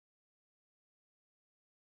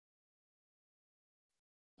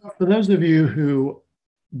For those of you who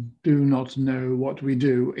do not know what we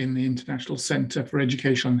do in the International Centre for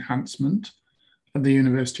Educational Enhancement at the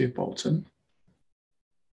University of Bolton,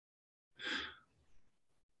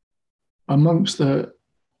 amongst the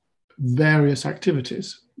various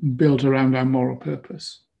activities built around our moral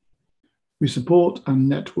purpose, we support and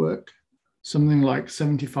network something like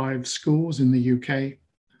 75 schools in the UK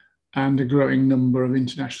and a growing number of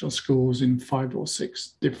international schools in 5 or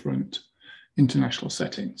 6 different international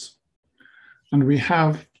settings. And we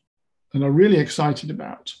have, and are really excited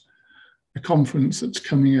about, a conference that's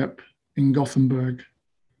coming up in Gothenburg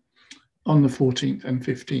on the 14th and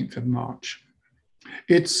 15th of March.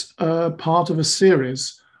 It's part of a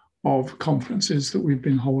series of conferences that we've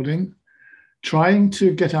been holding, trying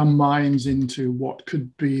to get our minds into what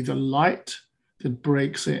could be the light that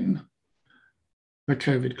breaks in the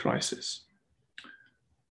COVID crisis.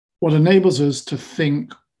 What enables us to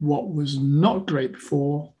think what was not great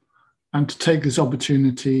before and to take this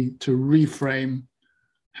opportunity to reframe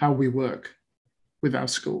how we work with our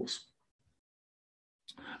schools.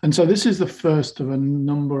 And so this is the first of a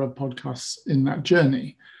number of podcasts in that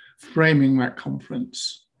journey, framing that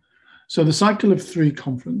conference. So the cycle of 3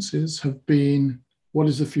 conferences have been, what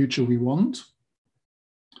is the future we want?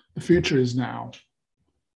 The future is now.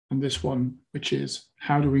 And this one, which is,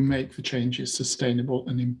 how do we make the changes sustainable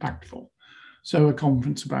and impactful? So a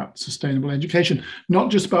conference about sustainable education,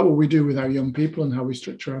 not just about what we do with our young people and how we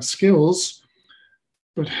structure our skills,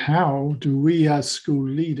 but how do we as school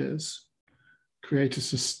leaders create a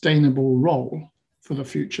sustainable role for the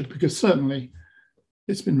future? Because certainly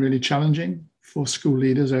it's been really challenging for school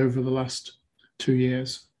leaders over the last 2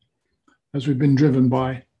 years as we've been driven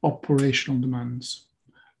by operational demands.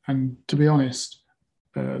 And to be honest,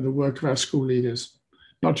 the work of our school leaders,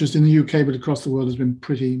 not just in the UK, but across the world, has been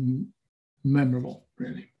pretty memorable,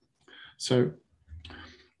 really. So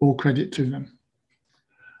all credit to them.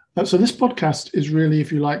 So this podcast is really,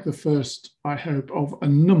 if you like, the first, I hope, of a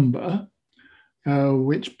number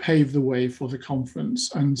which pave the way for the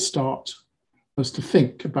conference and start us to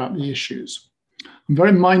think about the issues. I'm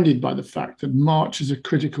very minded by the fact that March is a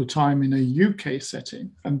critical time in a UK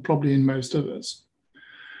setting, and probably in most others,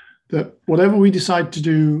 that whatever we decide to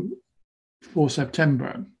do for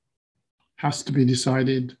September has to be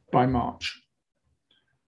decided by March.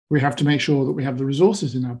 We have to make sure that we have the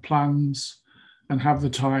resources in our plans and have the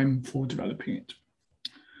time for developing it.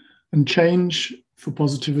 And change for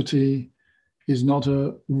positivity is not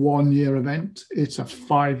a 1-year event, it's a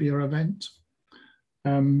 5-year event.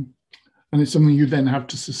 And it's something you then have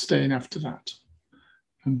to sustain after that.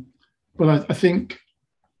 But I think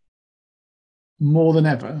more than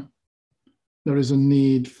ever, there is a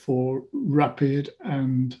need for rapid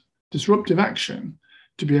and disruptive action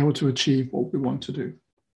to be able to achieve what we want to do,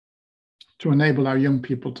 to enable our young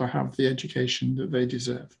people to have the education that they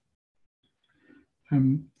deserve.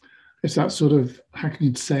 It's that sort of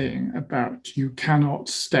hackneyed saying about you cannot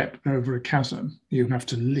step over a chasm, you have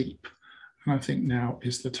to leap. And I think now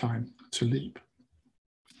is the time to leap.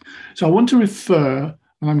 So I want to refer,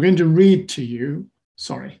 and I'm going to read to you,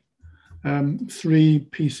 3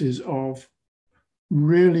 pieces of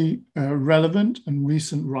really relevant and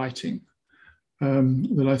recent writing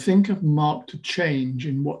that I think have marked a change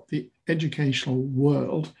in what the educational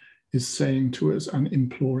world is saying to us and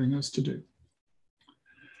imploring us to do.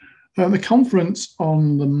 The conference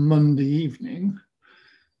on the Monday evening,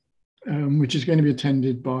 which is going to be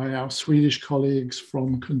attended by our Swedish colleagues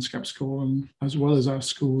from Kunskapsskolan, as well as our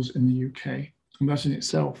schools in the UK, and that in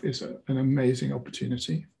itself is an amazing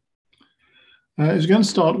opportunity, is going to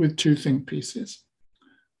start with 2 think pieces.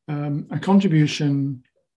 A contribution,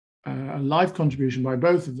 a live contribution by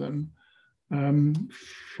both of them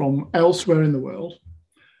from elsewhere in the world.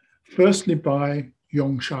 Firstly by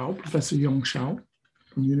Yong Zhao, Professor Yong Zhao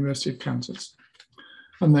from the University of Kansas.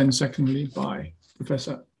 And then secondly by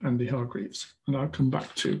Professor Andy Hargreaves. And I'll come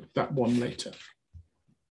back to that one later.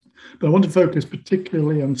 But I want to focus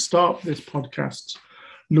particularly and start this podcast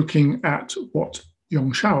looking at what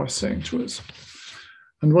Yong Zhao is saying to us.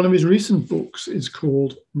 And one of his recent books is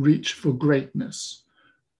called Reach for Greatness,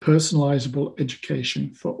 Personalizable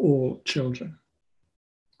Education for All Children.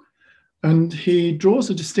 And he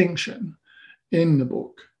draws a distinction in the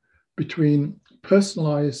book between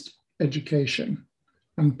personalized education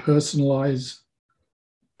and personalized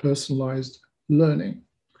learning.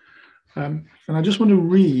 And I just want to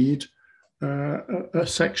read a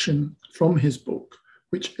section from his book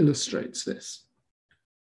which illustrates this.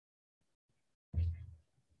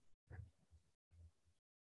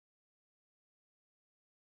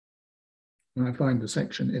 And I find the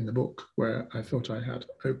section in the book where I thought I had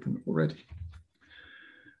open already.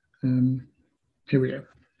 Here we go.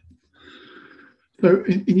 So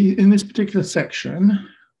in this particular section,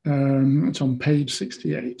 it's on page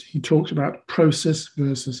 68, he talks about process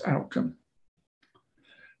versus outcome.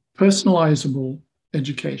 Personalizable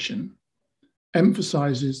education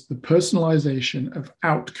emphasizes the personalization of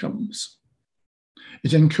outcomes.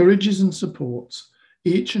 It encourages and supports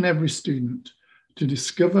each and every student to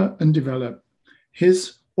discover and develop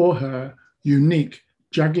his or her unique,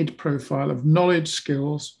 jagged profile of knowledge,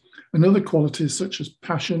 skills, and other qualities such as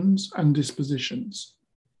passions and dispositions.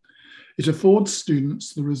 It affords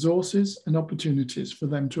students the resources and opportunities for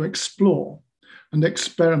them to explore and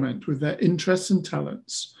experiment with their interests and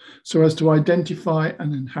talents so as to identify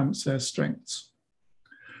and enhance their strengths.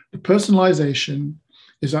 The personalization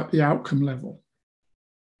is at the outcome level.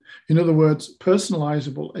 In other words,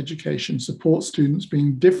 personalizable education supports students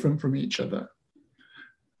being different from each other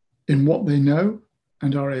in what they know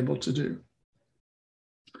and are able to do.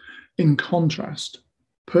 In contrast,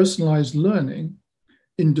 personalized learning,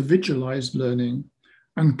 individualized learning,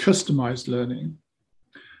 and customized learning,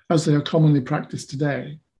 as they are commonly practiced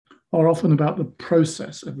today, are often about the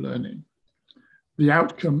process of learning. The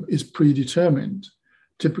outcome is predetermined,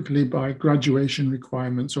 typically by graduation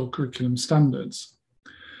requirements or curriculum standards.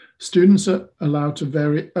 Students are allowed to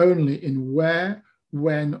vary only in where,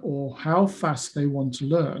 when, or how fast they want to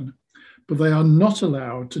learn, but they are not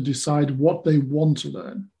allowed to decide what they want to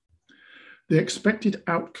learn. The expected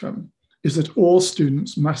outcome is that all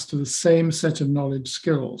students master the same set of knowledge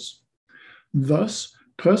skills. Thus,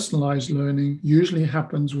 personalized learning usually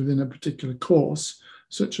happens within a particular course,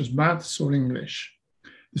 such as maths or English.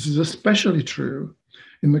 This is especially true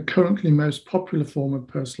in the currently most popular form of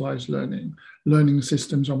personalized learning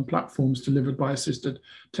systems on platforms delivered by assisted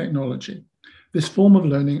technology. This form of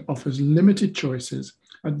learning offers limited choices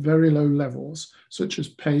at very low levels, such as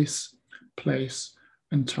pace, place,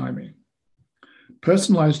 and timing.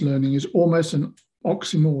 Personalized learning is almost an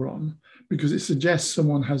oxymoron because it suggests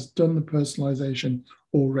someone has done the personalization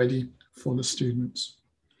already for the students.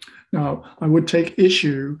 Now, I would take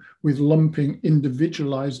issue with lumping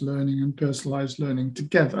individualized learning and personalized learning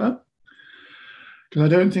together, because I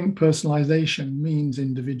don't think personalization means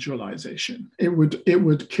individualization. It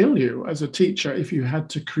would kill you as a teacher if you had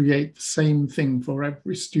to create the same thing for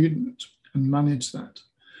every student and manage that.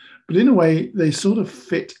 But in a way, they sort of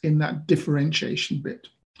fit in that differentiation bit.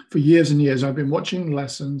 For years and years, I've been watching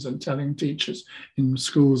lessons and telling teachers in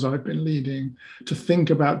schools I've been leading to think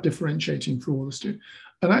about differentiating for all the students.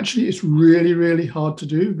 And actually, it's really, really hard to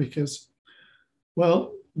do because,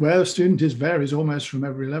 well, where a student is varies almost from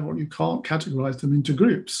every level. You can't categorize them into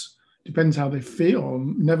groups. Depends how they feel,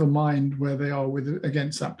 never mind where they are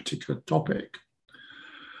against that particular topic.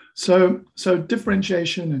 So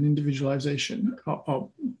differentiation and individualization are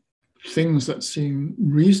things that seem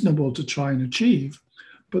reasonable to try and achieve,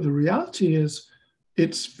 but the reality is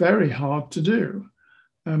it's very hard to do.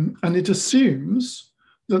 And it assumes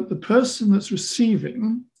that the person that's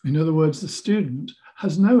receiving, in other words, the student,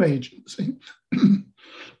 has no agency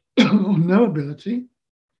or no ability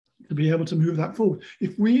to be able to move that forward.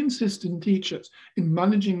 If we insist in teachers in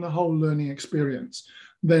managing the whole learning experience,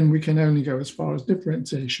 then we can only go as far as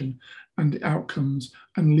differentiation and the outcomes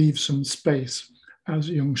and leave some space, as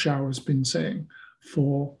Yong Zhoa has been saying,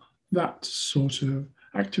 for that sort of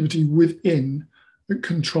activity within a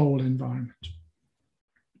controlled environment.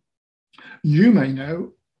 You may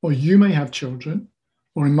know, or you may have children,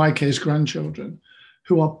 or in my case, grandchildren,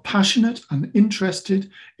 who are passionate and interested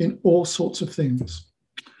in all sorts of things.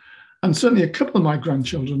 And certainly a couple of my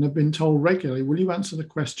grandchildren have been told regularly, will you answer the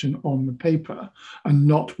question on the paper and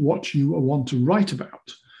not what you want to write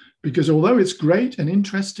about? Because although it's great and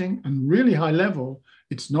interesting and really high level,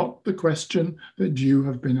 it's not the question that you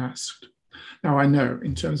have been asked. Now, I know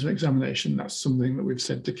in terms of examination, that's something that we've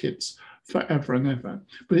said to kids forever and ever,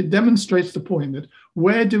 but it demonstrates the point that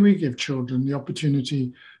where do we give children the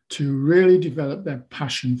opportunity to really develop their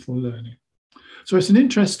passion for learning? So it's an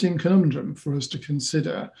interesting conundrum for us to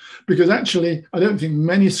consider, because actually, I don't think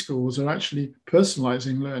many schools are actually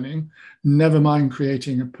personalizing learning, never mind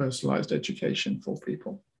creating a personalized education for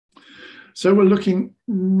people. So we're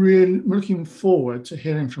looking forward to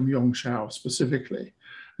hearing from Yong Zhao specifically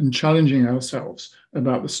and challenging ourselves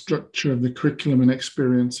about the structure of the curriculum and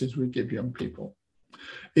experiences we give young people.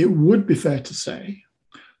 It would be fair to say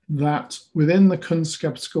that within the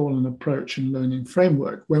Kunskapsskolan approach and learning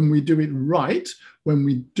framework, when we do it right, when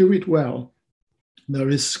we do it well, there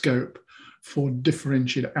is scope for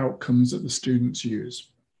differentiated outcomes that the students use.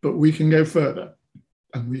 But we can go further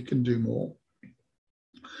and we can do more.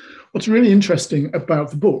 What's really interesting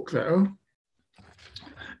about the book, though,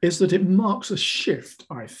 is that it marks a shift,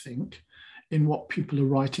 I think, in what people are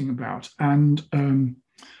writing about. And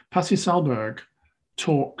Pasi Sahlberg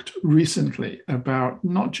talked recently about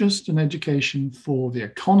not just an education for the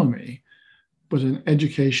economy, but an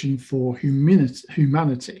education for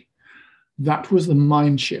humanity. That was the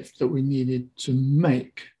mind shift that we needed to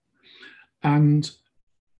make. And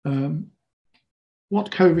what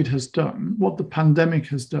COVID has done, what the pandemic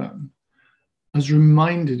has done, has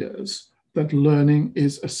reminded us that learning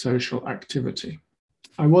is a social activity.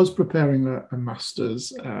 I was preparing a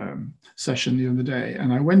master's session the other day,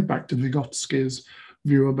 and I went back to Vygotsky's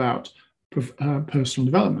view about personal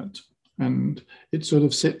development. And it sort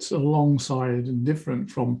of sits alongside and different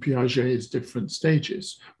from Piaget's different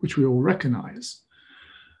stages, which we all recognize.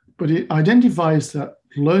 But it identifies that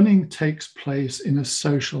learning takes place in a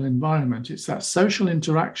social environment. It's that social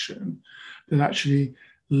interaction that actually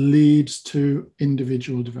leads to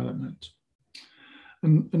individual development.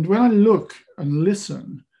 And when I look and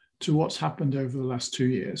listen to what's happened over the last 2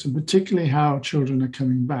 years, and particularly how children are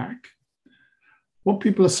coming back, what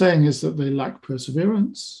people are saying is that they lack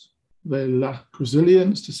perseverance, they lack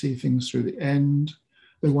resilience to see things through the end,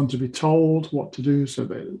 they want to be told what to do, so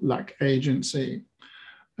they lack agency.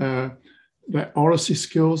 Their oracy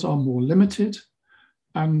skills are more limited,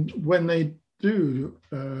 and when they do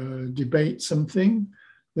debate something,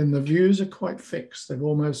 then the views are quite fixed. They've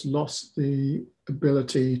almost lost the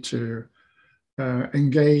ability to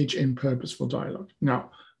engage in purposeful dialogue. Now,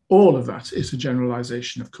 all of that is a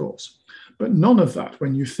generalization, of course, but none of that,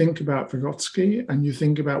 when you think about Vygotsky and you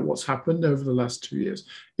think about what's happened over the last 2 years,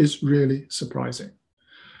 is really surprising.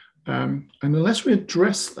 And unless we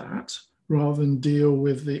address that, rather than deal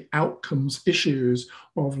with the outcomes issues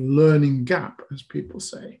of learning gap, as people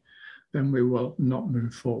say, then we will not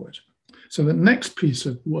move forward. So the next piece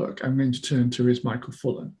of work I'm going to turn to is Michael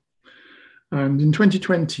Fullan. And in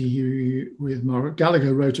 2020, he, with Margaret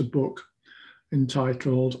Gallagher, wrote a book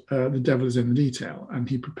entitled The Devil is in the Detail. And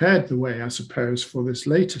he prepared the way, I suppose, for this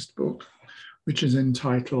latest book, which is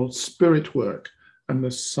entitled Spirit Work and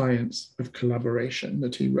the Science of Collaboration,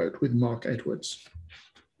 that he wrote with Mark Edwards.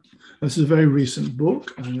 This is a very recent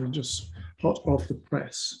book, and just hot off the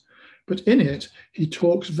press. But in it, he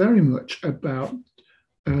talks very much about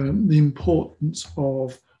the importance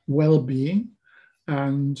of well-being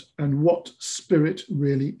and what spirit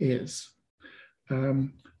really is.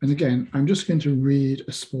 And again, I'm just going to read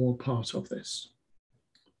a small part of this.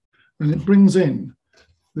 And it brings in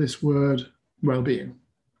this word well-being.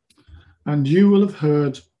 And you will have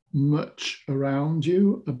heard much around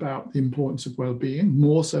you about the importance of well-being,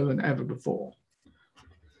 more so than ever before.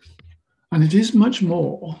 And it is much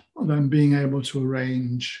more than being able to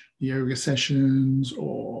arrange yoga sessions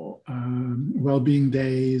or well-being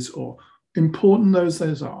days, or important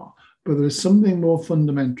those are, but there is something more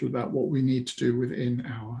fundamental about what we need to do within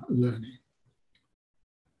our learning.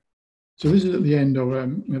 So this is at the end of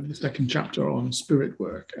the second chapter on spirit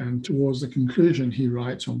work, and towards the conclusion he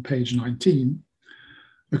writes on page 19,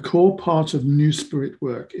 a core part of new spirit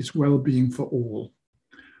work is well-being for all.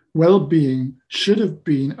 Well-being should have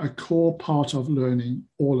been a core part of learning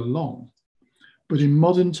all along, but in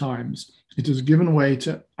modern times, it has given way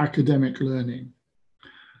to academic learning.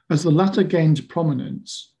 As the latter gained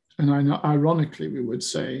prominence, and ironically we would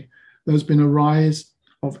say, there's been a rise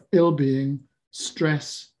of ill-being,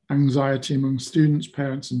 stress, anxiety among students,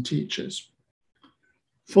 parents, and teachers.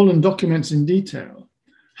 Fullan documents in detail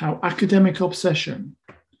how academic obsession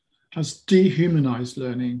has dehumanized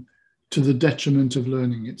learning to the detriment of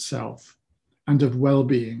learning itself and of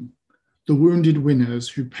well-being, the wounded winners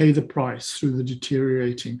who pay the price through the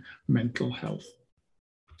deteriorating mental health.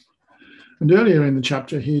 And earlier in the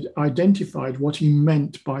chapter, he'd identified what he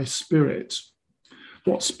meant by spirit,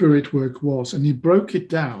 what spirit work was, and he broke it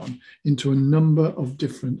down into a number of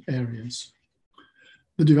different areas.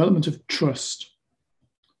 The development of trust,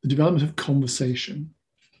 the development of conversation,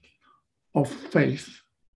 of faith,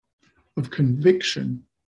 of conviction,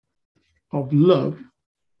 of love,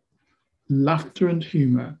 laughter and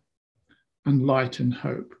humor, and light and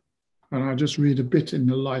hope. And I'll just read a bit in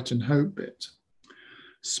the light and hope bit.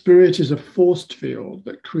 Spirit is a force field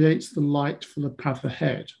that creates the light for the path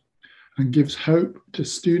ahead and gives hope to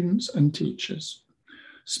students and teachers.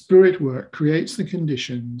 Spirit work creates the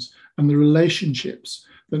conditions and the relationships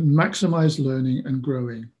that maximize learning and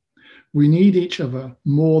growing. We need each other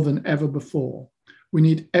more than ever before. We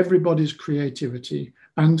need everybody's creativity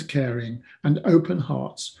and caring and open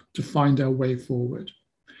hearts to find our way forward.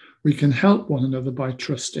 We can help one another by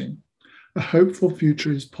trusting. A hopeful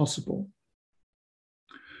future is possible.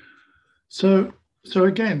 So So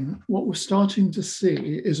again, what we're starting to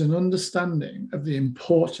see is an understanding of the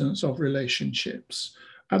importance of relationships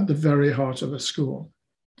at the very heart of a school.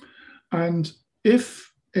 And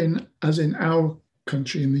if, as in our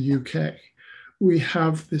country in the UK, we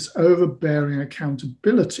have this overbearing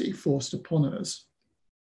accountability forced upon us,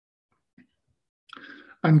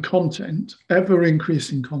 and content, ever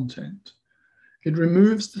increasing content, it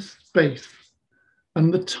removes the space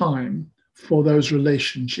and the time for those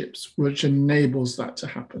relationships, which enables that to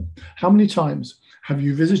happen. How many times have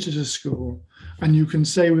you visited a school and you can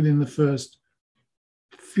say within the first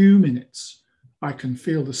few minutes, I can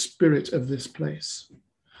feel the spirit of this place?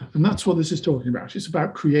 And that's what this is talking about. It's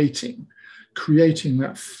about creating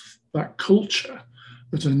that culture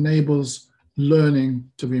that enables learning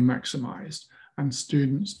to be maximized and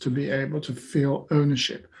students to be able to feel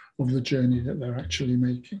ownership of the journey that they're actually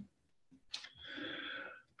making.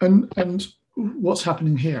 And what's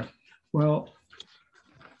happening here? Well,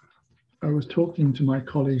 I was talking to my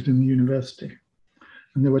colleagues in the university,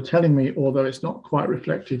 and they were telling me, although it's not quite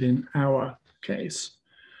reflected in our case,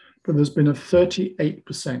 but there's been a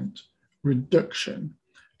 38% reduction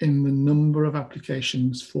in the number of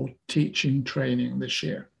applications for teaching training this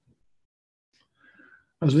year.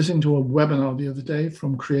 I was listening to a webinar the other day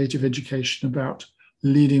from Creative Education about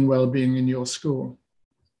leading wellbeing in your school.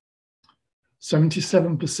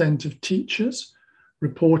 77% of teachers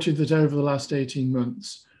reported that over the last 18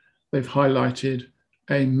 months, they've highlighted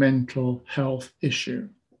a mental health issue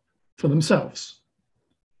for themselves,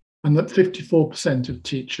 and that 54% of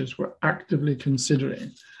teachers were actively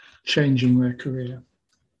considering changing their career.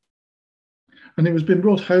 And it has been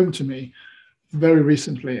brought home to me very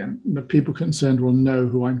recently, and the people concerned will know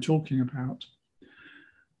who I'm talking about,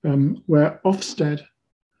 where Ofsted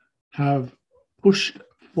have pushed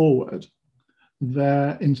forward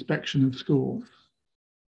their inspection of schools.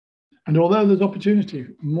 And although there's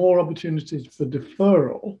more opportunities for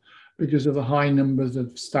deferral because of the high numbers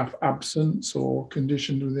of staff absence or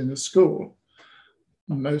conditions within a school,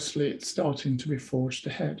 mostly it's starting to be forged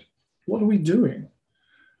ahead. What are we doing?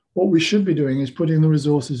 What we should be doing is putting the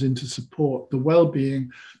resources into support the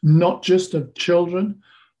well-being, not just of children,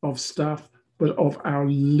 of staff, but of our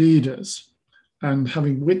leaders. And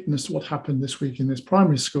having witnessed what happened this week in this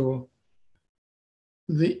primary school,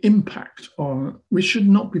 the impact we should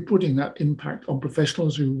not be putting that impact on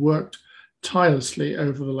professionals who worked tirelessly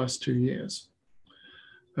over the last 2 years.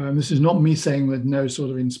 This is not me saying that no sort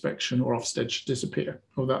of inspection or Ofsted should disappear.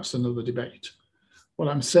 Oh, that's another debate. What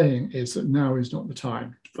I'm saying is that now is not the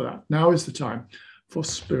time for that. Now is the time for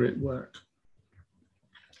spirit work.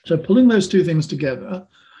 So pulling those two things together,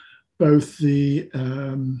 both the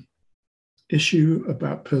issue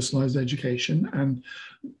about personalized education and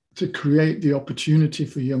to create the opportunity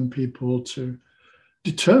for young people to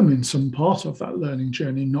determine some part of that learning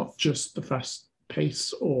journey, not just the fast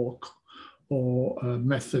pace or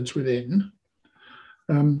methods within.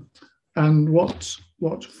 And what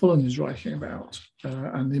Fullan is writing about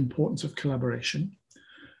and the importance of collaboration.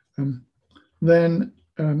 Then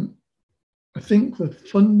I think the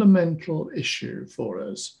fundamental issue for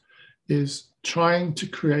us is trying to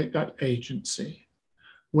create that agency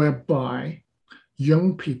whereby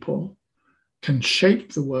young people can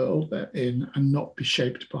shape the world they're in and not be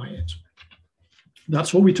shaped by it.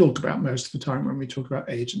 That's what we talk about most of the time when we talk about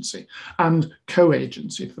agency and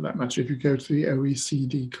co-agency, for that matter, if you go to the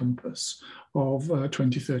OECD compass of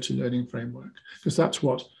 2030 learning framework, because that's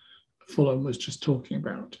what Fullan was just talking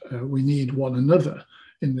about. We need one another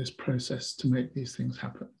in this process to make these things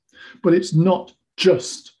happen. But it's not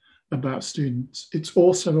just about students. It's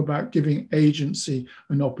also about giving agency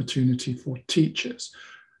and opportunity for teachers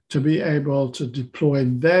to be able to deploy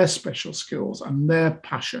their special skills and their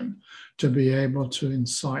passion to be able to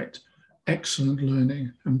incite excellent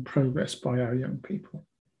learning and progress by our young people.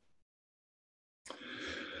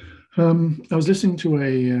 I was listening to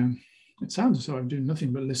it sounds as though I'm doing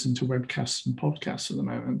nothing but listen to webcasts and podcasts at the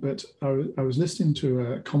moment, but I was listening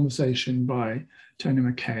to a conversation by Tony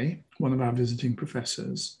McKay, one of our visiting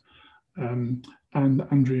professors, and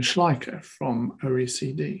Andreas Schleicher from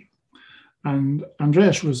OECD. And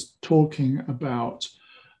Andreas was talking about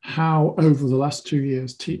how over the last 2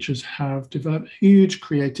 years, teachers have developed huge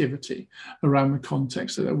creativity around the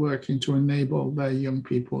context that they're working to enable their young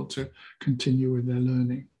people to continue with their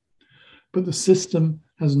learning. But the system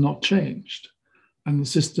has not changed, and the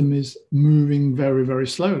system is moving very, very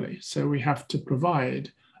slowly. So we have to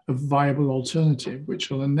provide a viable alternative which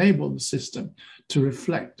will enable the system to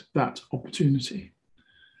reflect that opportunity.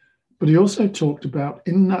 But he also talked about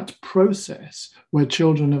in that process where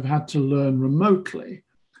children have had to learn remotely,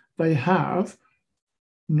 they have,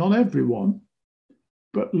 not everyone,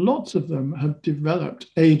 but lots of them have developed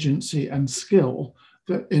agency and skill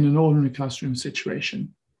that in an ordinary classroom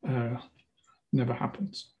situation never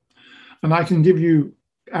happens. And I can give you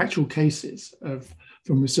actual cases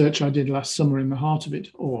from research I did last summer in the heart of it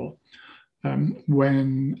all.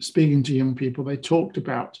 When speaking to young people, they talked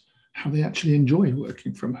about how they actually enjoy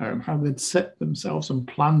working from home, how they'd set themselves and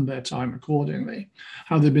planned their time accordingly,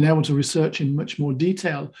 how they've been able to research in much more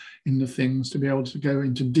detail in the things to be able to go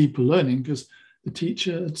into deeper learning because the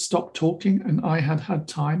teacher had stopped talking and I had had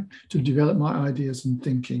time to develop my ideas and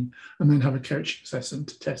thinking and then have a coaching session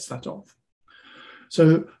to test that off.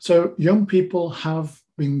 So young people have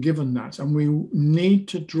been given that, and we need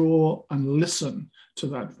to draw and listen to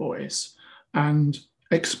that voice and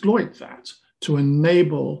exploit that to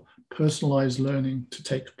enable personalized learning to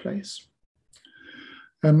take place.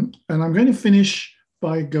 And I'm going to finish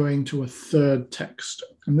by going to a third text.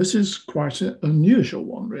 And this is quite an unusual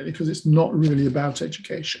one, really, because it's not really about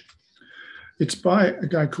education. It's by a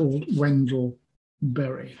guy called Wendell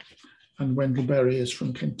Berry. And Wendell Berry is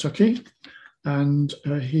from Kentucky. And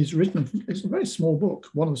he's written, it's a very small book,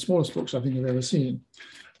 one of the smallest books I think I've ever seen.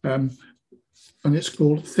 And it's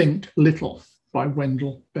called Think Little by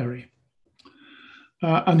Wendell Berry.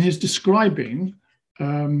 And he's describing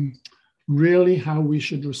really how we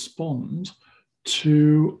should respond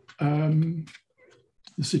to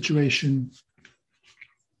the situation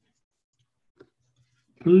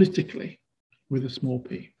politically with a small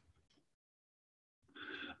p.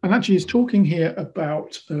 And actually he's talking here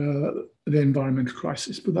about the environmental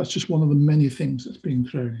crisis, but that's just one of the many things that's being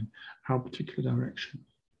thrown in our particular direction.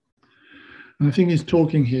 And I think he's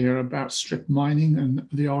talking here about strip mining and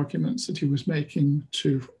the arguments that he was making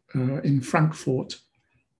to in Frankfort,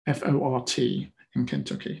 F-O-R-T, in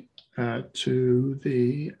Kentucky, to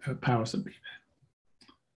the powers that be there.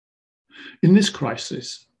 In this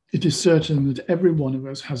crisis, it is certain that every one of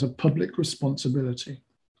us has a public responsibility.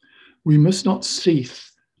 We must not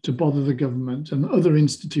cease to bother the government and other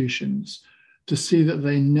institutions to see that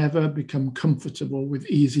they never become comfortable with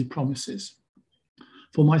easy promises.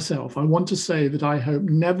 For myself, I want to say that I hope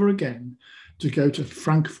never again to go to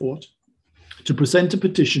Frankfurt to present a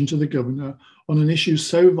petition to the governor on an issue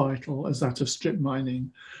so vital as that of strip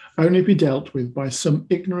mining, only be dealt with by some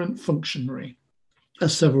ignorant functionary,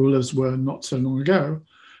 as several of us were not so long ago,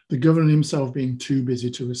 the governor himself being too busy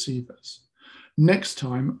to receive us. Next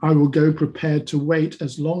time, I will go prepared to wait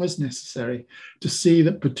as long as necessary to see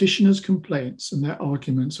that petitioners' complaints and their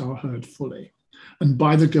arguments are heard fully, and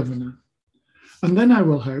by the governor. And then I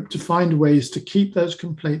will hope to find ways to keep those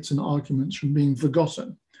complaints and arguments from being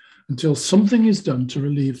forgotten until something is done to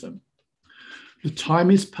relieve them. The time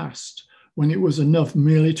is past when it was enough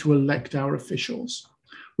merely to elect our officials.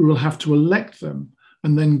 We will have to elect them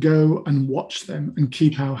and then go and watch them and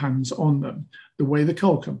keep our hands on them, the way the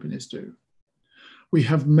coal companies do. We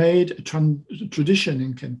have made a tradition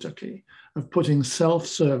in Kentucky of putting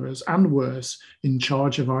self-servers and worse in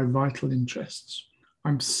charge of our vital interests.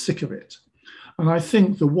 I'm sick of it. And I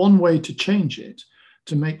think the one way to change it,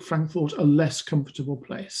 to make Frankfurt a less comfortable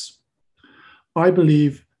place. I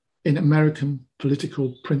believe in American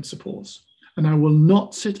political principles, and I will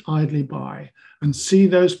not sit idly by and see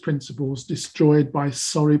those principles destroyed by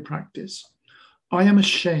sorry practice. I am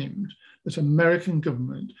ashamed that American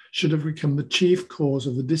government should have become the chief cause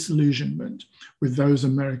of the disillusionment with those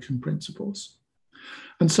American principles.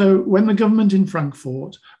 And so when the government in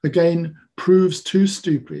Frankfurt again proves too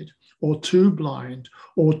stupid or too blind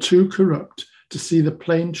or too corrupt to see the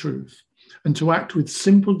plain truth and to act with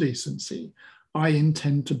simple decency, I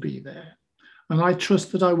intend to be there. And I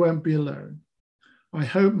trust that I won't be alone. I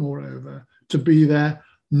hope, moreover, to be there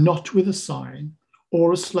not with a sign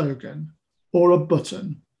or a slogan or a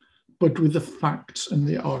button, but with the facts and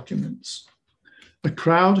the arguments. A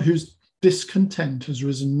crowd whose discontent has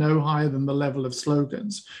risen no higher than the level of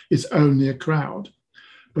slogans is only a crowd,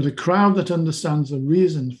 but a crowd that understands the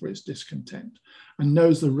reasons for its discontent and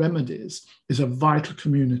knows the remedies is a vital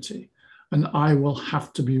community, and I will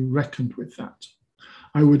have to be reckoned with that.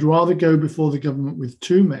 I would rather go before the government with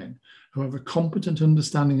two men who have a competent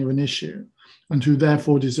understanding of an issue and who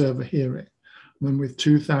therefore deserve a hearing than with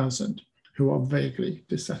 2,000 who are vaguely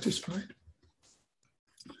dissatisfied.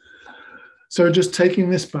 So just taking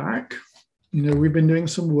this back, we've been doing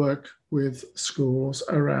some work with schools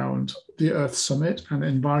around the Earth Summit and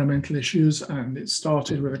environmental issues, and it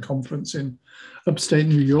started with a conference in upstate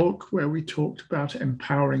New York where we talked about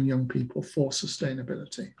empowering young people for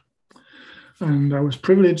sustainability. And I was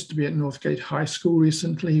privileged to be at Northgate High School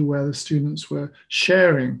recently where the students were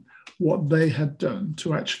sharing what they had done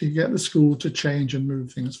to actually get the school to change and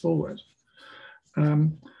move things forward.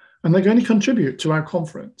 And they're going to contribute to our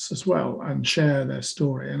conference as well and share their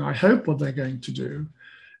story. And I hope what they're going to do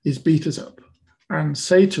is beat us up and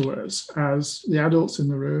say to us, as the adults in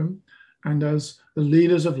the room and as the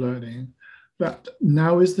leaders of learning, that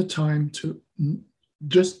now is the time to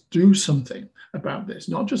just do something about this,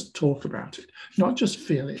 not just talk about it, not just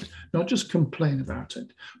feel it, not just complain about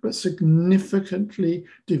it, but significantly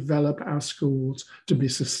develop our schools to be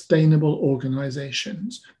sustainable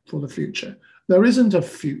organizations for the future. There isn't a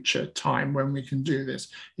future time when we can do this.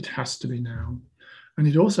 It has to be now. And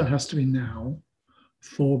it also has to be now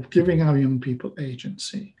for giving our young people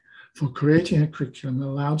agency, for creating a curriculum that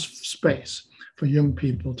allows space for young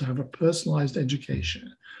people to have a personalized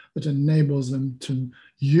education that enables them to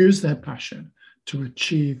use their passion to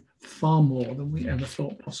achieve far more than we ever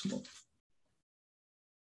thought possible.